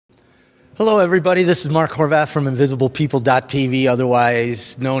Hello, everybody. This is Mark Horvath from InvisiblePeople.tv,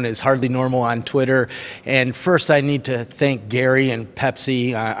 otherwise known as Hardly Normal on Twitter. And first, I need to thank Gary and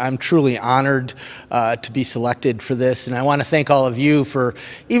Pepsi. I'm truly honored to be selected for this, and I want to thank all of you for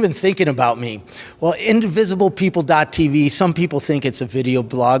even thinking about me. Well, InvisiblePeople.tv, some people think it's a video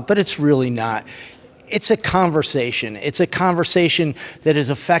blog, but it's really not. It's a conversation. It's a conversation that has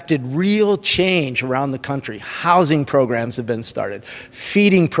affected real change around the country. Housing programs have been started.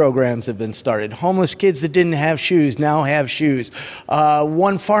 Feeding programs have been started. Homeless kids that didn't have shoes now have shoes.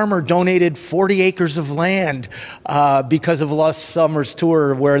 One farmer donated 40 acres of land because of last summer's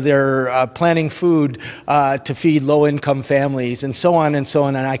tour where they're planting food to feed low-income families, and so on and so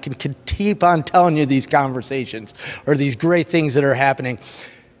on. And I can keep on telling you these conversations or these great things that are happening.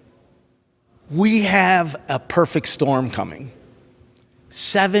 We have a perfect storm coming.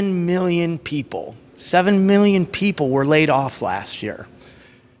 7 million people were laid off last year.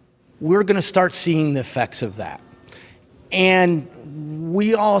 We're going to start seeing the effects of that. And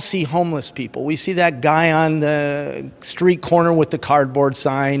we all see homeless people. We see that guy on the street corner with the cardboard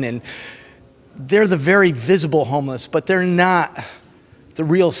sign, and they're the very visible homeless, but they're not the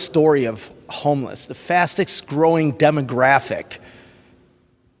real story of homeless. The fastest growing demographic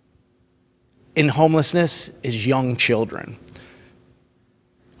in homelessness is young children.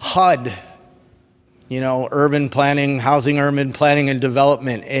 HUD, urban planning, housing urban planning and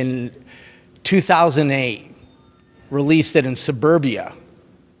development in 2008 released it in suburbia,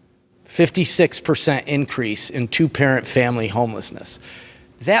 56% increase in two-parent family homelessness.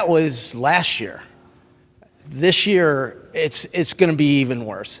 That was last year. This year, it's going to be even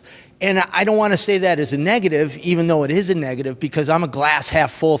worse. And I don't want to say that as a negative, even though it is a negative, because I'm a glass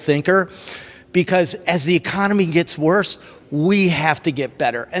half full thinker. Because as the economy gets worse, we have to get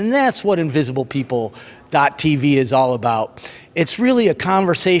better. And that's what InvisiblePeople.tv is all about. It's really a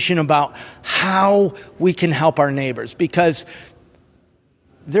conversation about how we can help our neighbors, because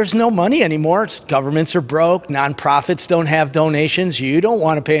there's no money anymore. Governments are broke. Nonprofits don't have donations. You don't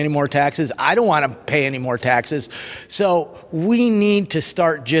want to pay any more taxes. I don't want to pay any more taxes. So we need to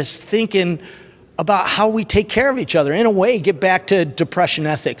start just thinking about how we take care of each other. In a way, get back to depression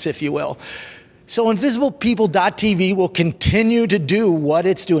ethics, if you will. So InvisiblePeople.tv will continue to do what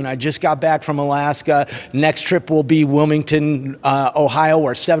it's doing. I just got back from Alaska. Next trip will be Wilmington, Ohio,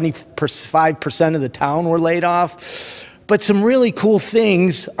 where 75% of the town were laid off. But some really cool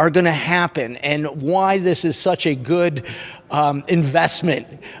things are going to happen, and why this is such a good investment.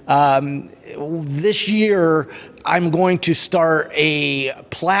 This year, I'm going to start a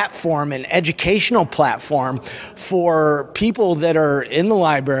platform, an educational platform for people that are in the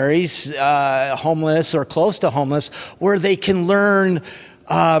libraries, homeless or close to homeless, where they can learn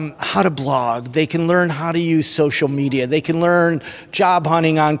how to blog, they can learn how to use social media, they can learn job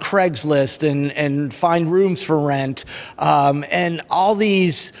hunting on Craigslist and find rooms for rent, and all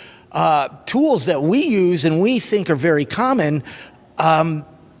these tools that we use and we think are very common,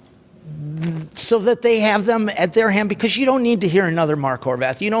 so that they have them at their hand, because you don't need to hear another Mark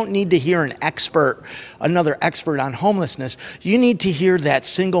Horvath. You don't need to hear another expert on homelessness. You need to hear that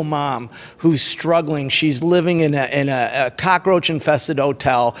single mom who's struggling. She's living in a cockroach-infested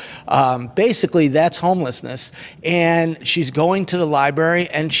hotel. Basically, that's homelessness. And she's going to the library,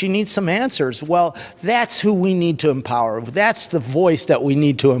 and she needs some answers. Well, that's who we need to empower. That's the voice that we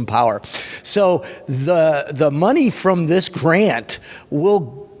need to empower. So the money from this grant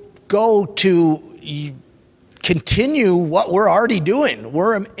will go to continue what we're already doing.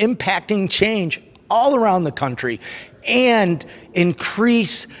 We're impacting change all around the country and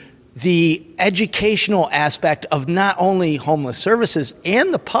increase the educational aspect of not only homeless services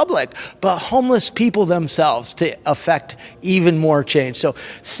and the public, but homeless people themselves to affect even more change. So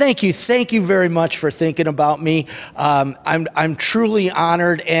thank you very much for thinking about me. I'm truly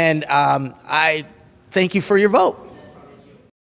honored, and I thank you for your vote.